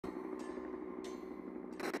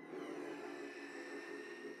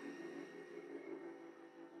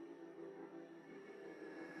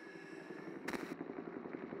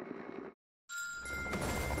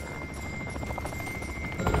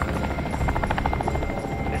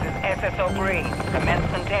SSO Green.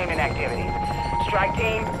 Commence containment activities. Strike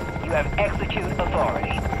team, you have execute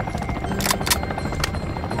authority.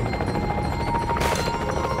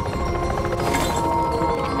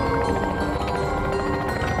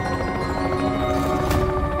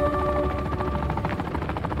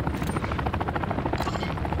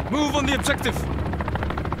 Move on the objective!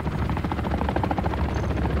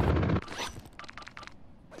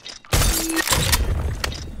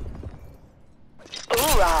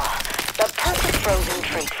 Frozen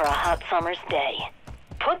treat for a hot summer's day.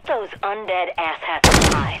 Put those undead asshats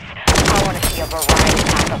in eyes. I want to see a variety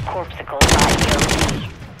pack of corpsicles by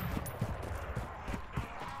EOD.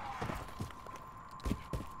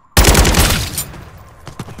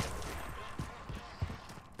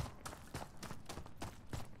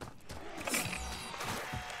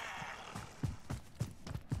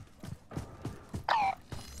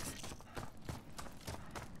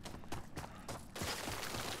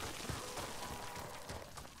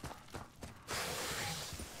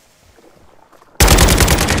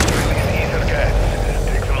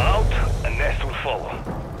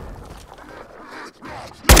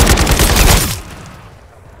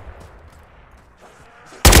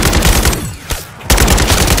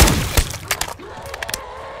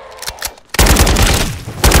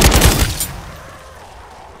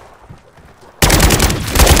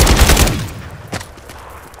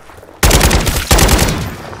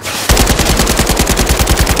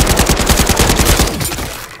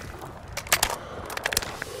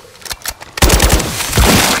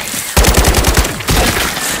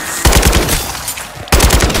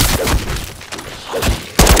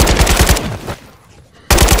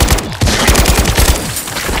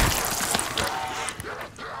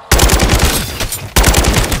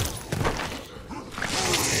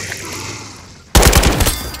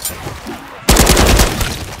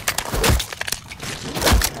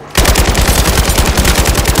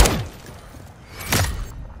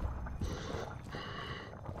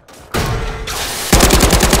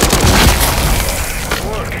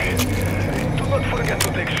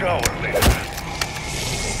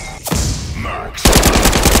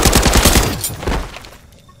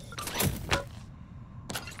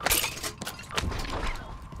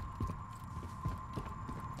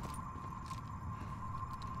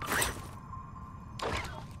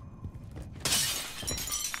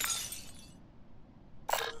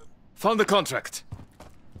 Found the contract.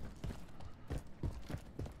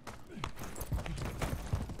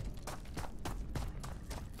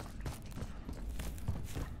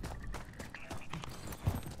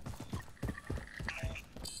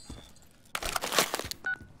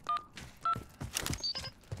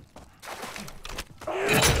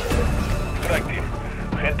 Strike team,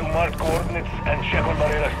 head to marked coordinates and check on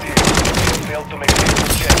Barrera's team. Failed to make a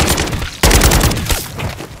check.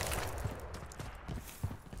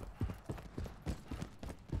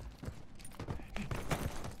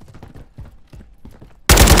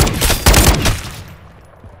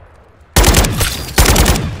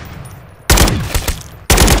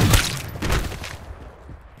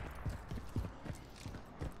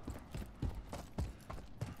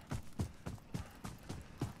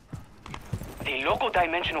 The local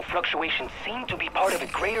dimensional fluctuations seem to be part of a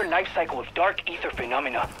greater life cycle of dark ether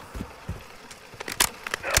phenomena.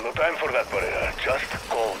 No time for that, Barrera. Just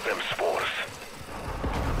call them spores.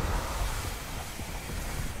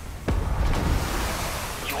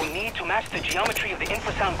 You will need to match the geometry of the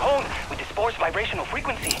infrasound cone with the spore's vibrational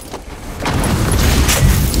frequency.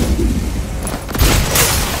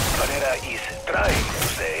 Barrera is trying to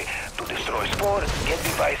say, to destroy spore, get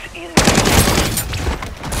device in the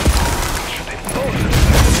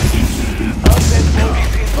Deadbolt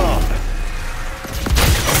is involved.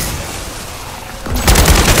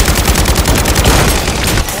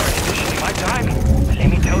 My time, let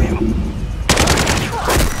me tell you.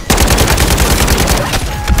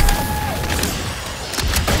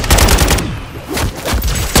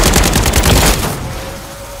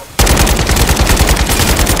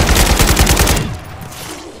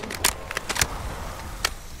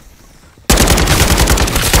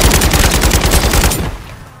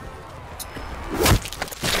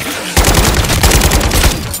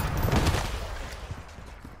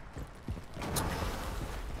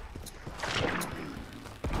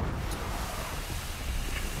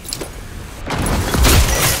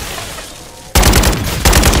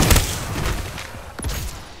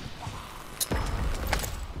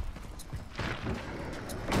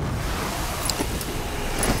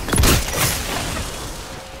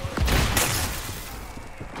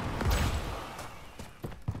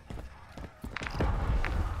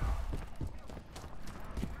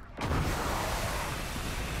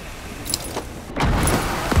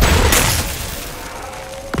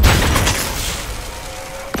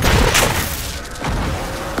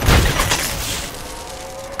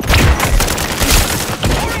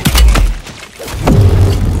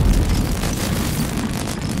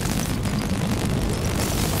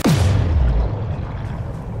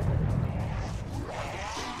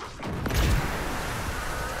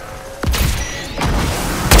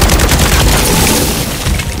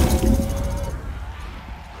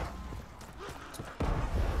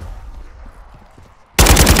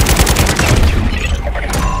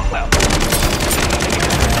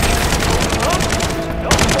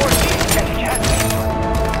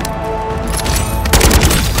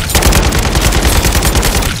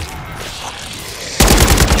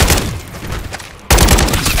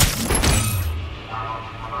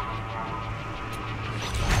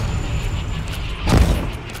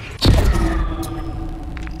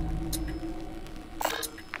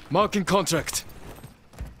 Marking contract.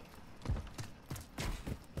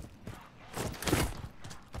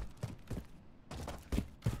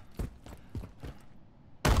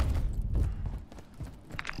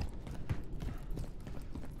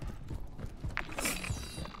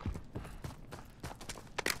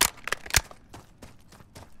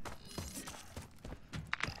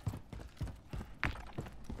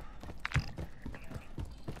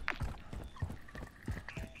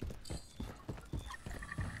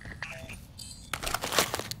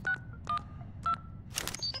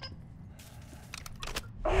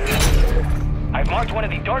 I've marked one of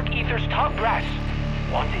the Dark Ether's top brass.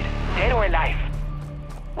 Wanted, dead or alive.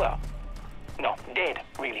 Well, no, dead,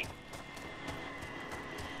 really.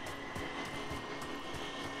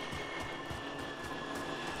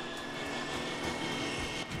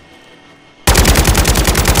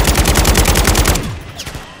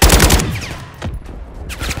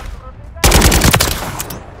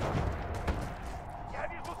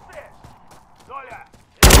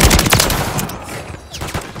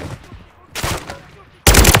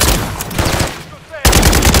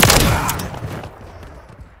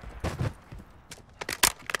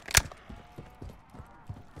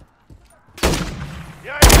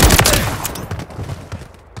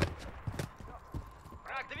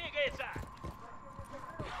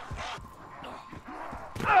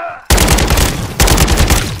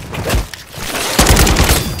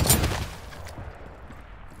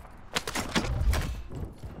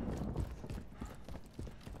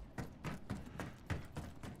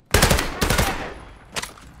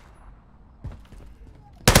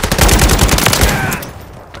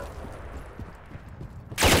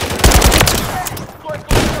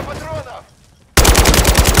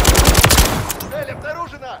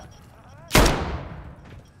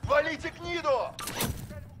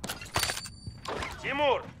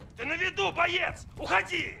 Тимур, ты на виду, боец!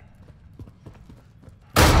 Уходи!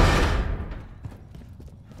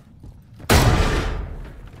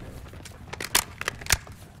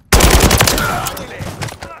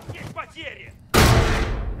 У нас есть потери!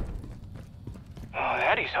 Oh,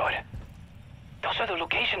 that is odd. Those are the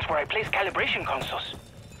locations where I place calibration consoles.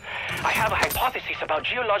 I have a hypothesis about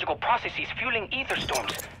geological processes fueling ether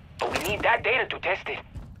storms, but we need that data to test it.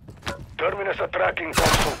 Terminus a tracking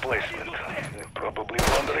console placement. Probably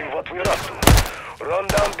wondering what we're up to. Run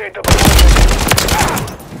down data.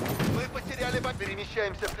 Мы потеряли,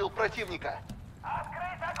 перемещаемся в тыл противника.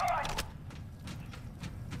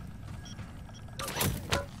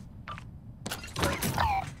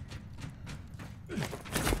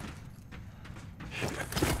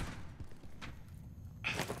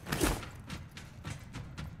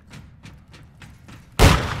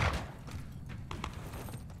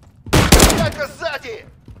 Атака сзади!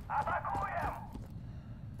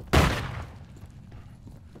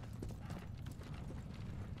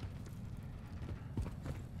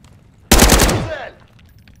 Цель!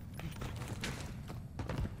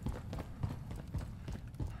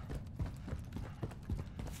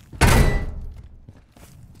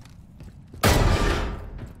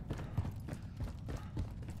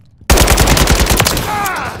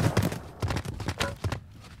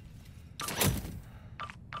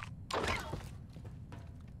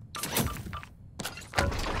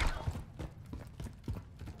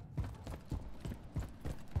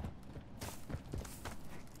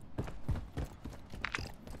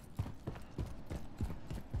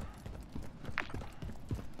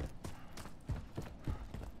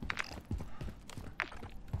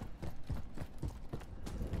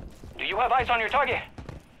 Do you have eyes on your target?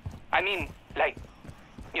 I mean, like,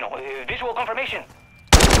 you know, visual confirmation.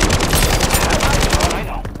 I have eyes on, I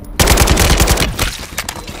know.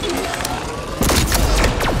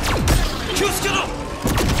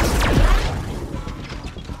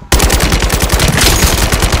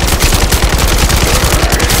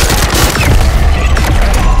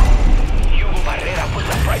 Hugo Barrera put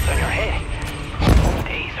the price on your head. Those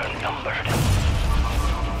days are numbered.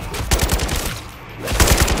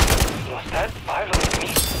 Was that violent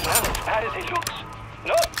meat well as bad as it looks?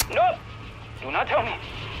 No, no! Do not tell me.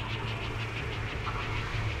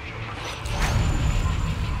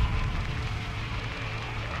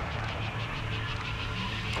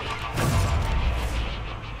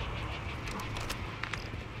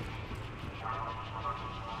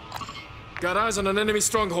 Got eyes on an enemy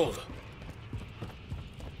stronghold.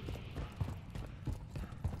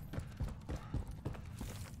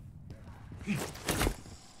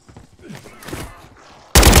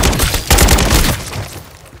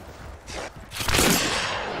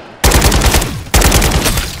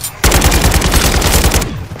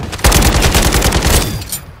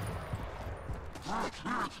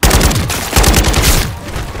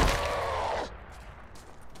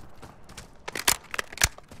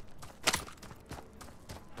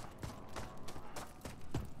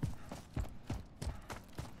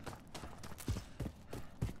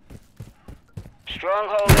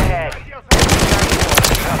 Stronghold ahead. Come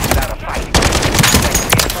without a fight.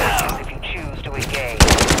 Reinforcements if you choose to engage.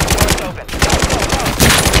 Doors open. Go, go, go!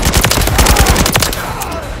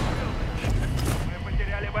 Мы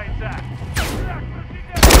потеряли бойца.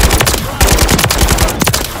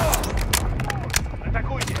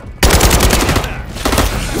 Атакуйте!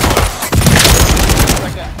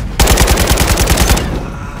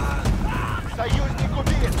 Союзник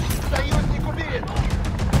убит! Союзник убит!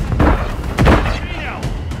 Принял!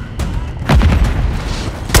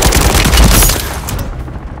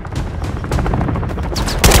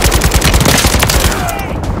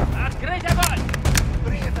 Открыть огонь!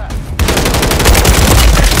 Принято!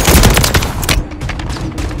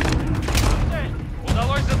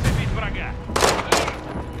 Удалось зацепить врага.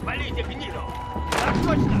 Валите гниду! Так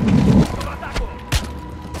точно! В атаку!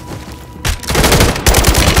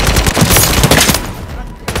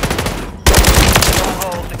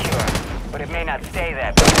 Stronghold secure, but it may not stay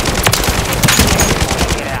that way.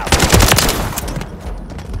 Get out.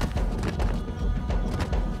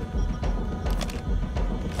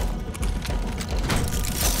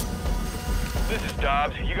 This is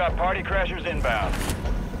Dobbs. You got party crashers inbound.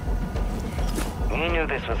 We knew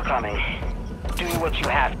this was coming. Do what you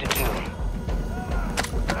have to do.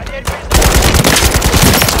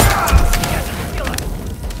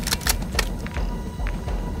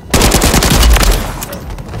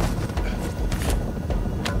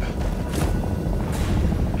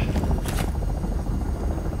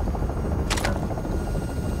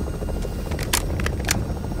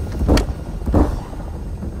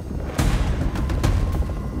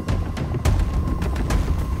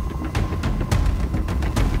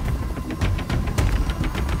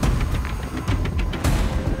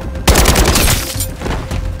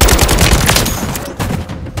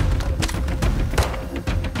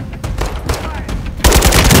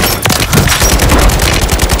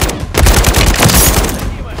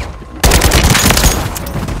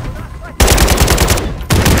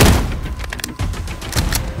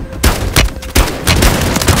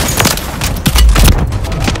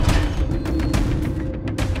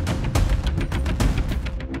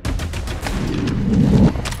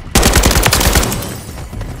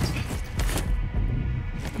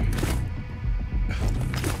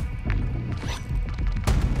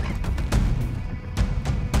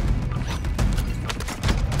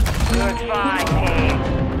 Good find,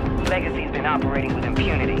 team. Legacy's been operating with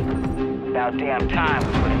impunity. About damn time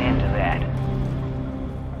we put an end to that.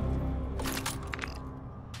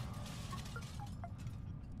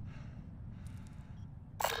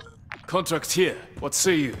 Contract here. What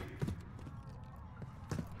say you?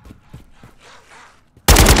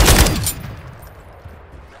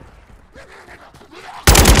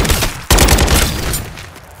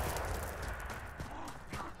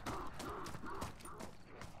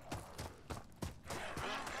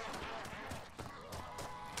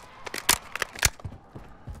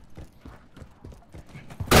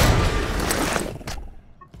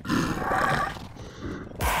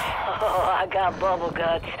 Oh, I got bubble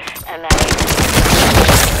guts, and that ain't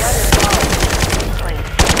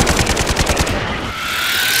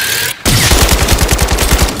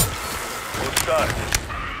Good start.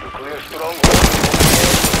 To clear stronghold.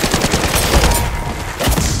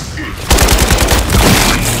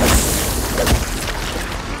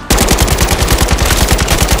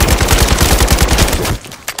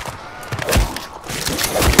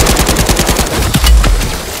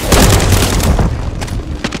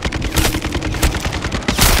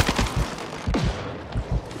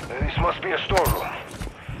 This must be a storeroom.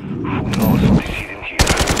 Who knows what is hidden here?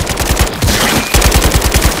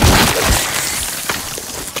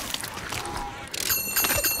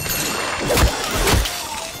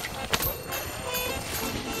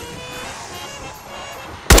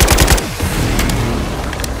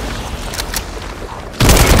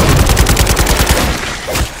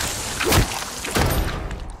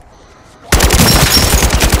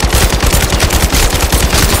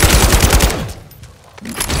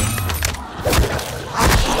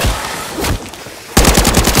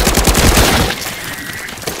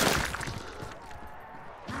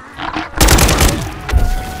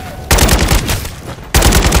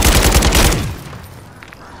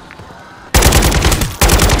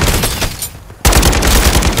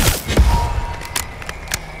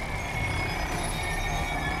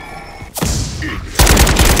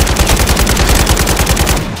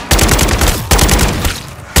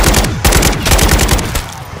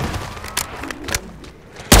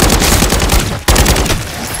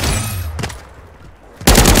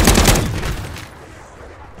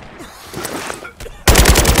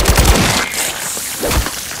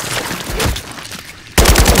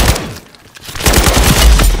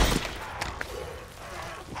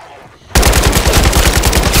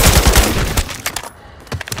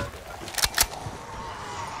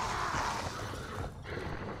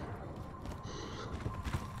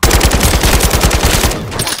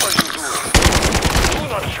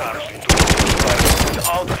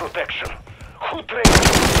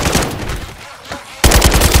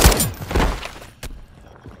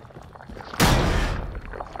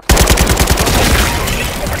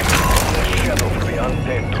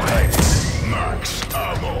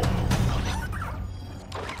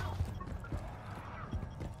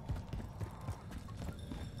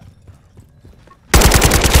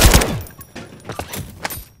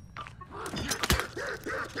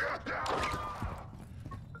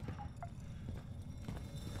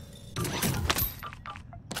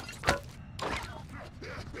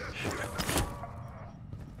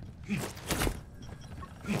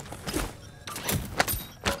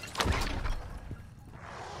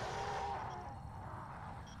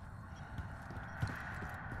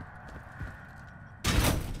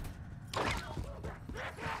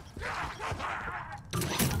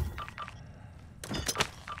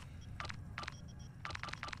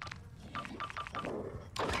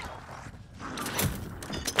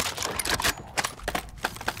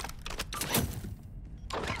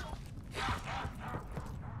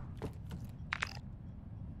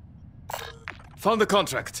 Found the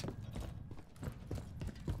contract.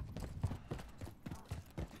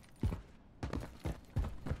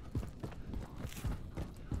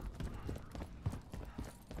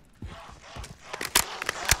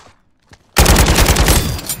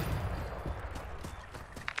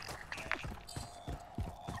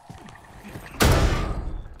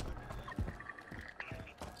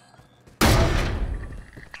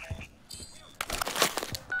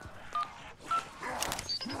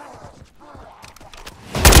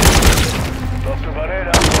 Dr.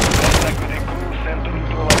 Barrera, contact with a crew sent to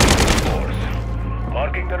neutralize the force.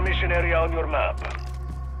 Marking their mission area on your map.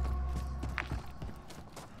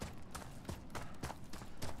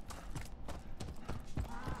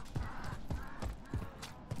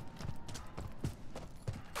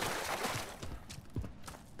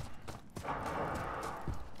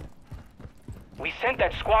 We sent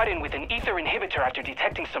that squad in with an ether inhibitor after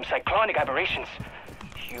detecting some cyclonic aberrations.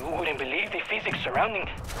 You wouldn't believe the physics surrounding.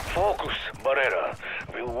 Focus, Barrera.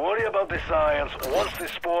 We'll worry about the science once the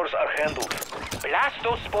spores are handled. Blast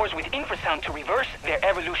those spores with infrasound to reverse their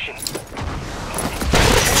evolution.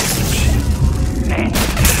 Man,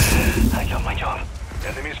 I love my job.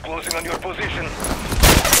 Enemies closing on your position.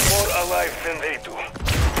 More alive than they do.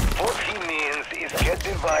 What he means is get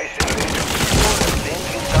the device and ready to explode, and then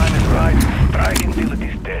when time is right, strike until it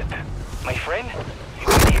is dead. My friend, you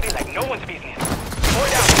hit it like no one's business. Four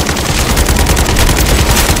down.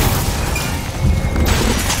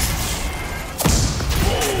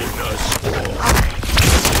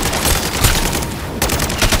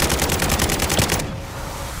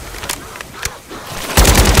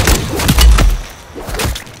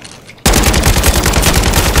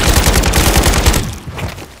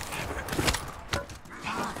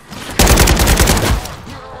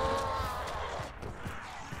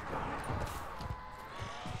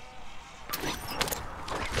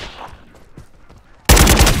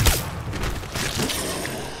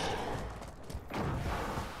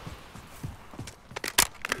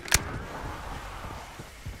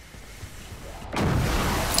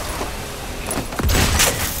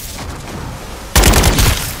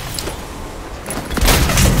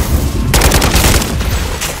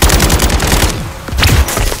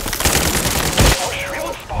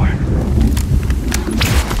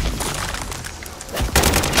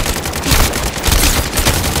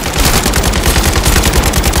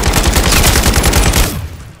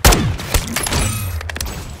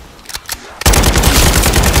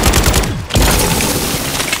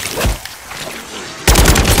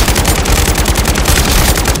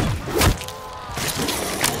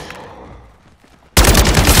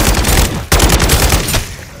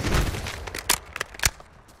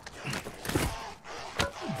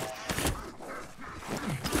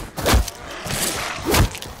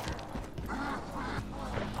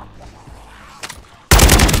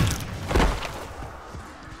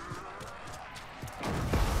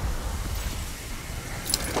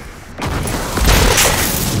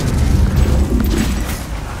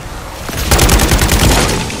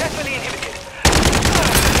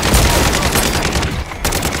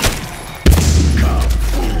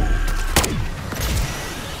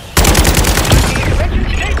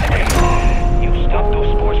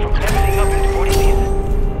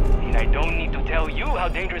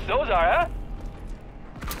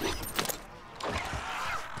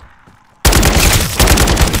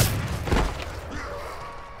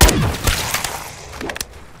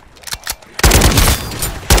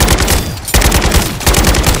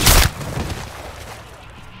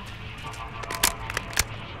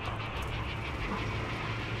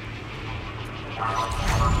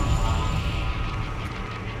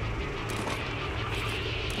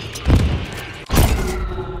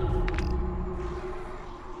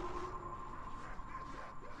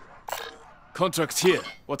 Contract here.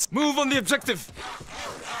 What's move on the objective?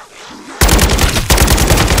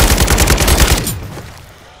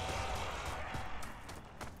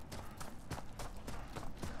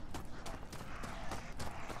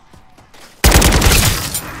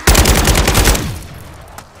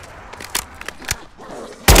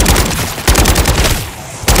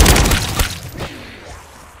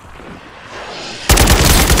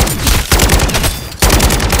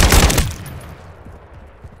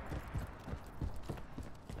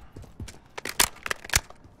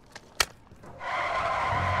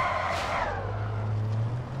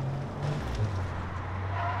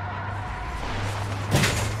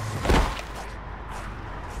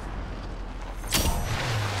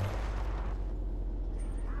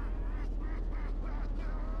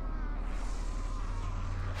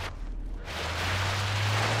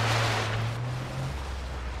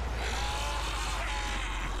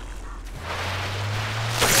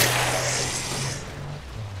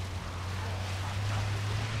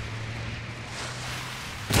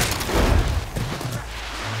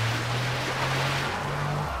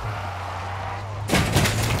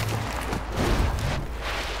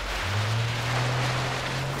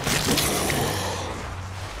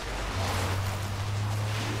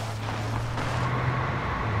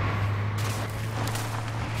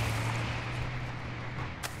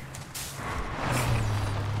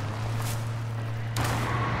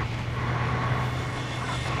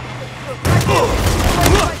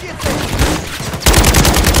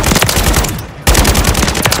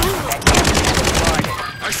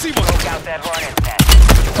 that hornet's nest.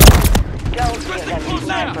 Don't give them close air!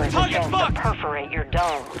 snipers a Target chance to marked! perforate your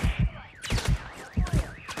domes.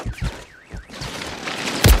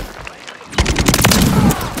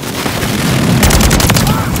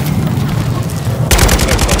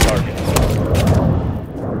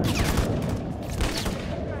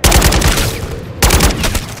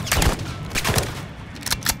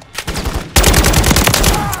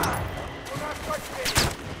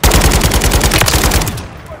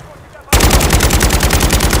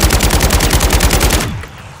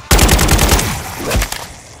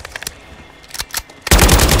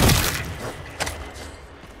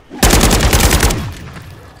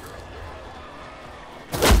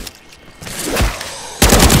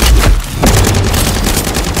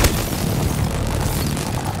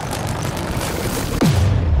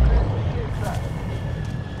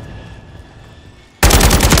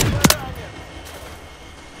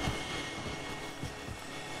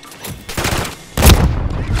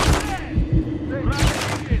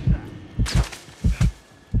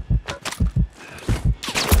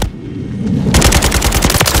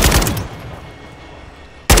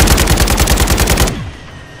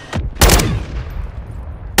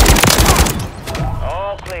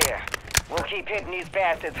 Keep hitting these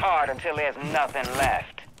bastards hard until there's nothing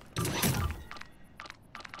left.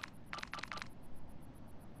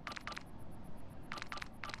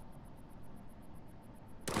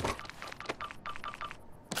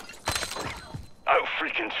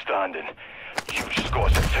 Outstanding. You've just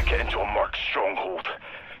got us a ticket into a marked stronghold.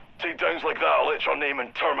 Takedowns like that will let your name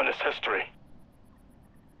in Terminus history.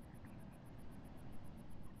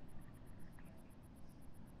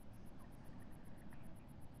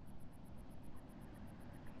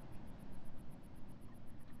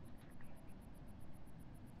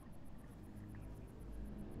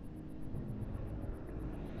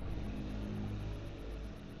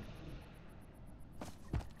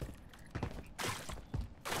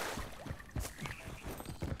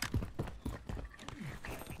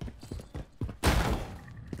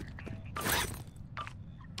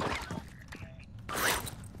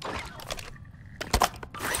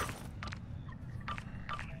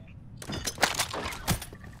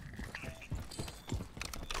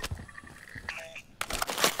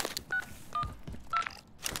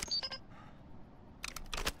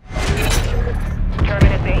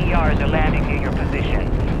 AERs are landing near your position.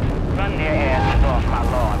 Run their asses off my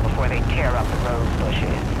lawn before they tear up the rose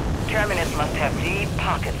bushes. Terminus must have deep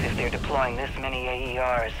pockets if they're deploying this many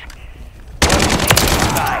AERs.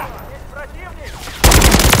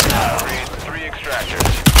 Read 3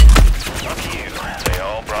 extractors. Lucky you, they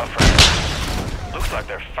all brought friends. Looks like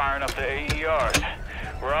they're firing up the AERs.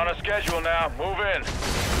 We're on a schedule now. Move in.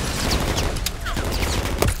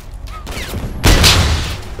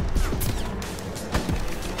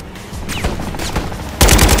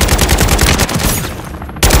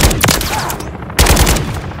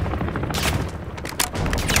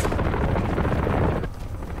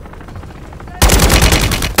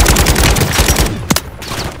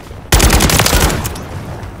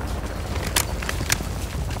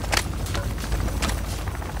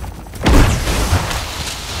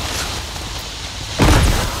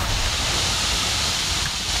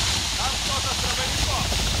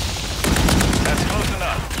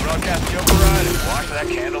 Broadcast the override and watch that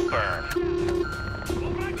candle burn.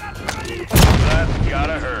 That's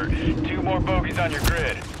gotta hurt. 2 more bogeys on your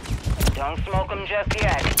grid. Don't smoke them just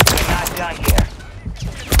yet. We're not done here.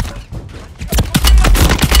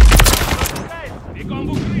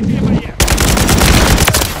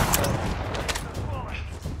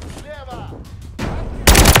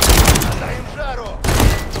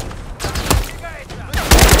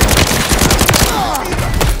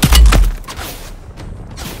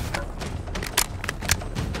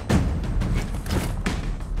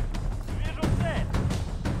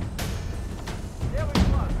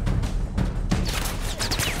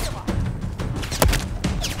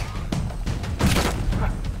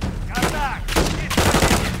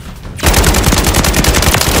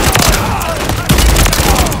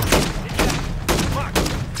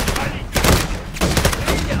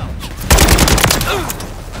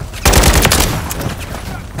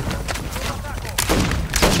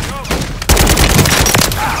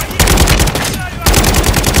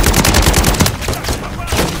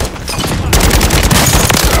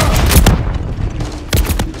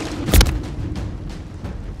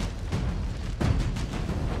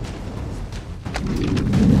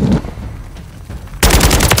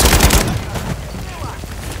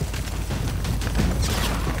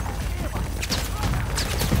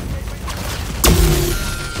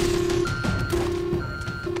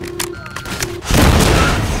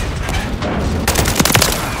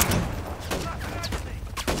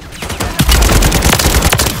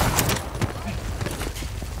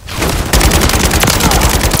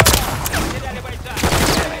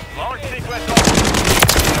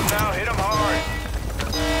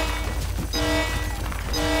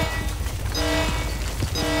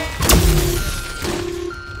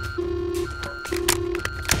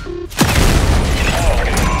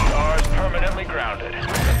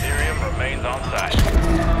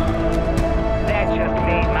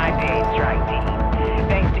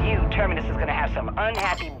 some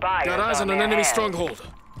unhappy buyers Got eyes on an their enemy hands. stronghold.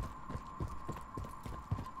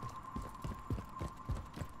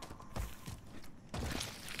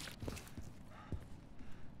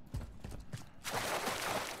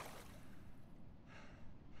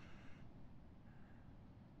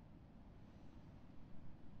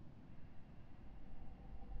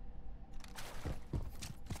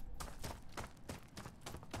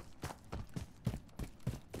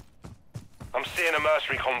 I'm seeing a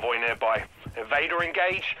mercenary convoy nearby. Evade or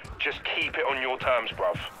engage, just keep it on your terms,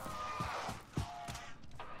 bruv.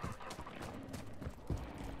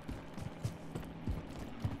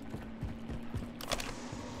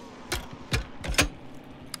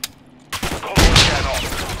 Convoy getting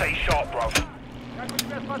off. Stay sharp, bruv. Как у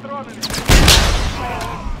тебя с патронами?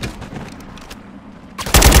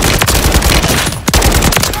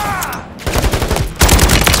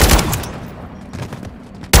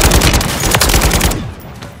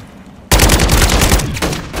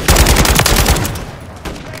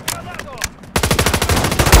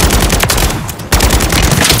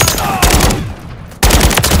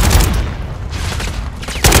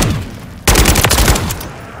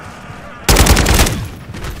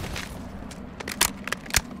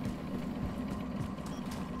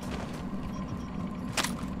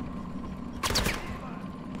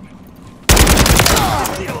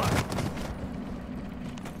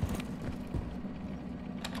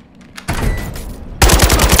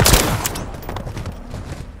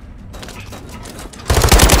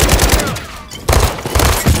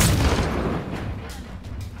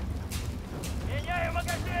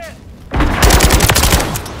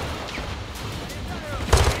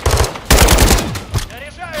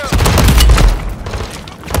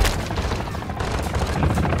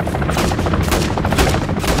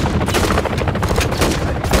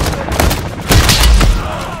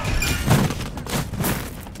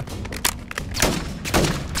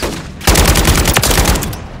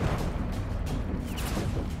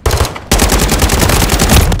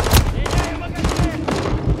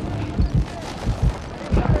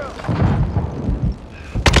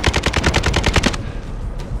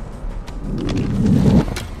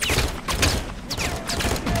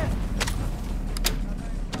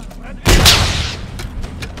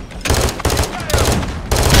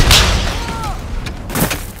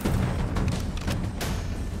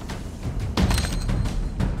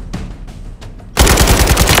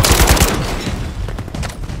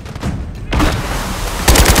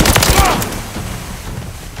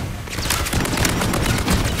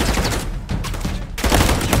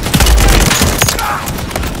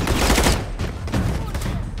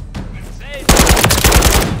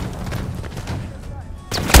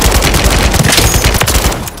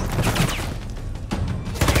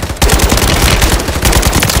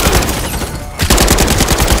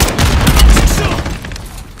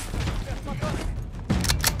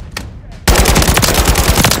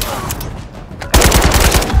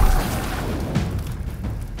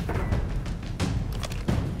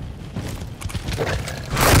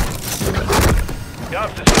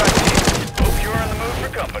 Job's distracted. Hope you're in the mood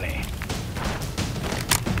for company.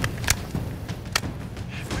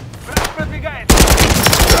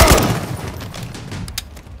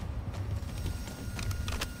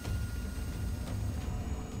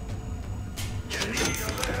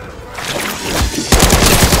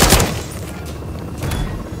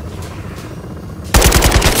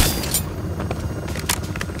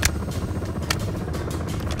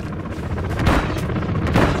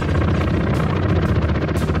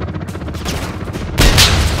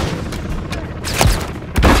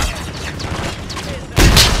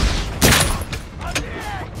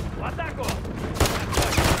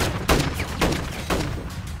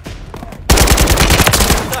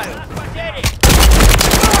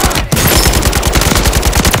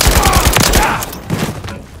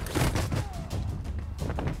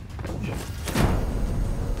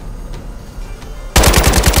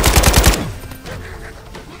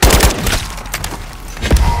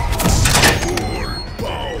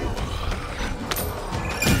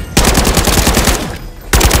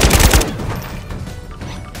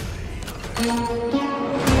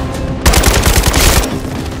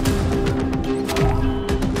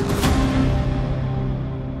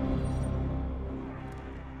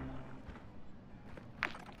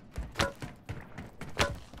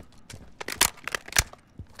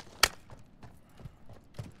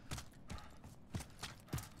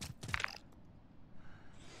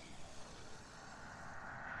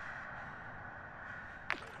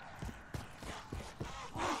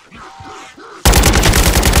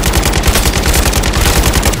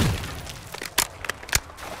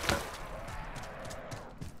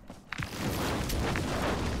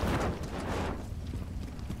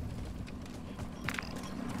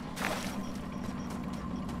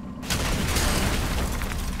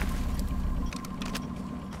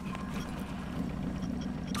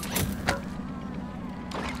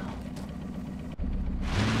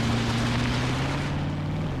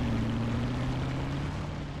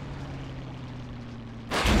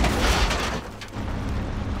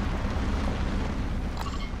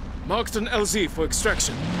 Marked an LZ for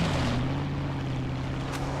extraction.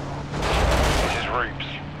 This is Roops.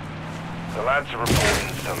 The lads are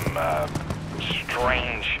reporting some,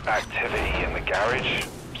 strange activity in the garage.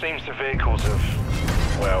 Seems the vehicles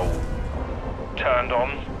have, well, turned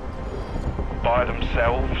on by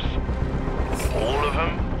themselves. All of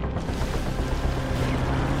them.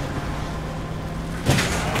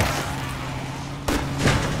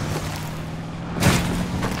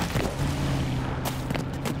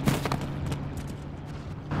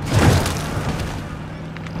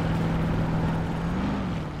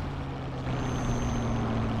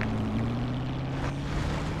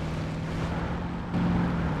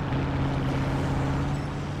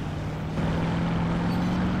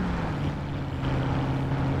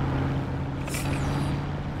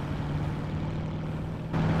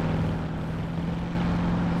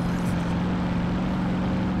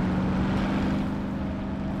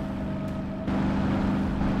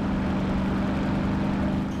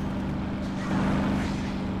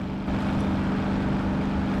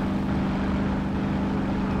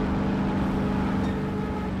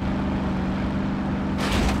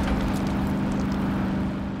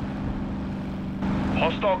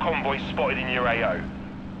 Hostile convoy spotted in your AO.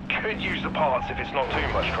 Could use the parts if it's not too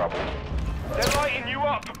much trouble. They're lighting you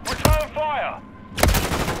up! Return fire!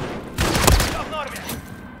 Я в норме.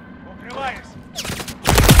 Укрываюсь.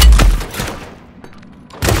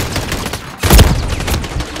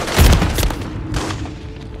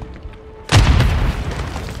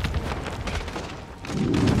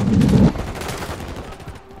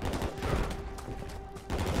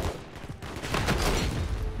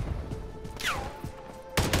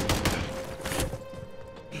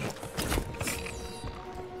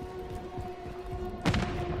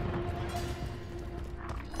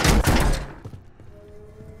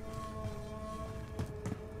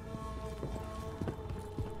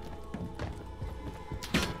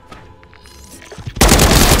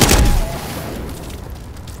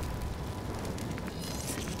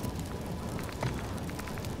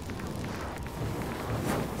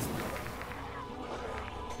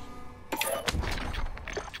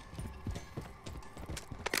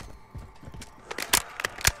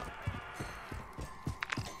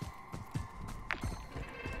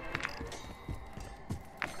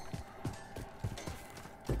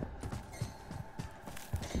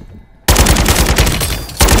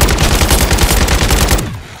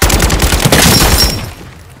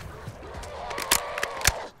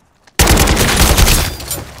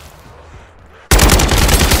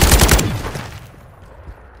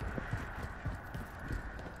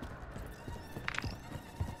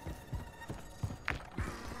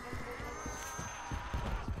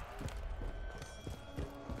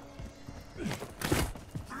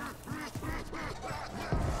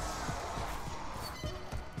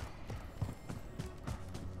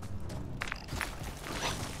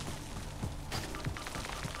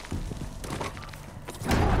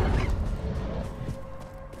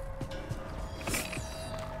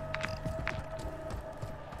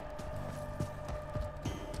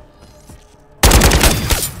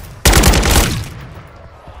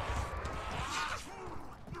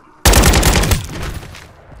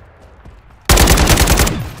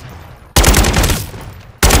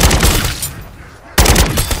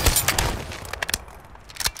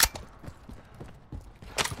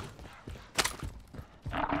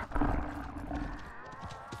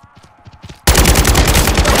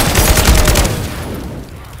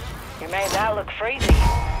 You made that look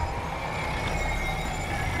freezy.